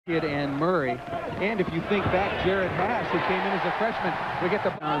Kid and Murray. And if you think back, Jared Haas, who came in as a freshman, we get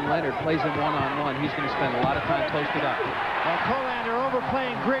the Leonard plays him one-on-one. He's going to spend a lot of time posted up. Well, Colander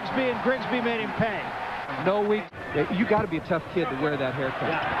overplaying Grigsby, and Grigsby made him pay. No weak. You got to be a tough kid to wear that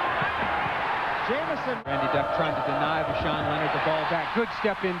haircut. Yeah. Jamison. Randy Duck trying to deny Vashon Leonard the ball back. Good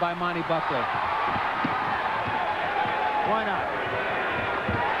step in by Monty Buckley. Why not?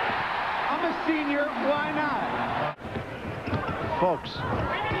 I'm a senior. Why not? Fowlkes.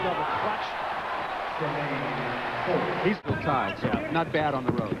 Double clutch. He's still tied, so not bad on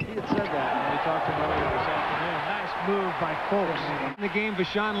the road. He had said that when we talked to him earlier this afternoon. Nice move by Fowlkes. In the game,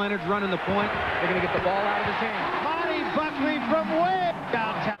 Vashon Leonard's running the point. They're going to get the ball out of his hand. Monty Buckley from way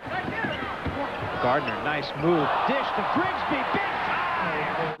downtown. Gardner, nice move. Dish to Grigsby. Big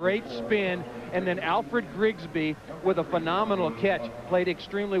time. Great spin. And then Alfred Grigsby with a phenomenal catch. Played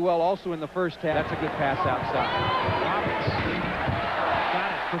extremely well also in the first half. That's a good pass outside. Got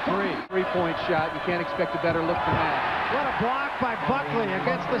it for three. Three-point shot. You can't expect a better look than that. What a block by Buckley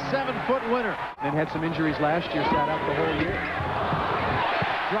against the 7-foot winner. And had some injuries last year, sat out the whole year.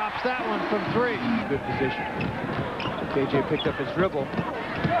 Drops that one from three. Good position. KJ picked up his dribble.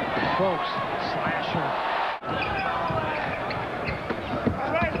 Fowlkes, slasher.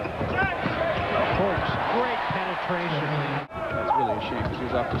 Fowlkes, great penetration. That's really a shame because he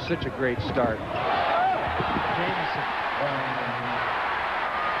was off to such a great start. Jamison.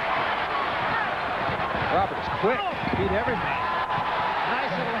 Roberts quick. Beat everything.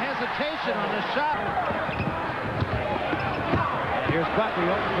 Nice little hesitation on the shot. Here's Buckley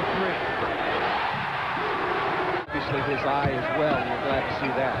open for three. Obviously his eye as well, and you're glad to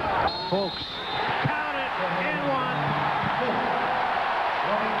see that. Fowlkes. Count it. And one.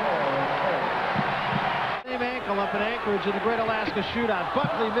 Same ankle up in Anchorage in the Great Alaska Shootout.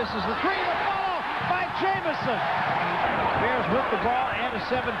 Buckley misses the three. The follow by Jamison. Bears with the ball and a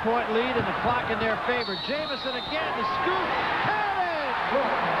 7-point lead, and the clock in their favor. Jamison again, the scoop. Count it!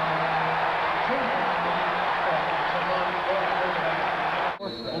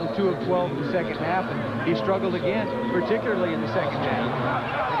 Only 2 of 12 in the second half, and he struggled again, particularly in the second half.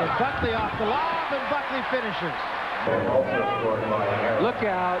 They get Buckley off the lob, and Buckley finishes. Look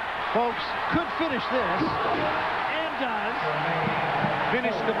out. Fowlkes could finish this, and does.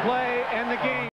 Finish the play and the game.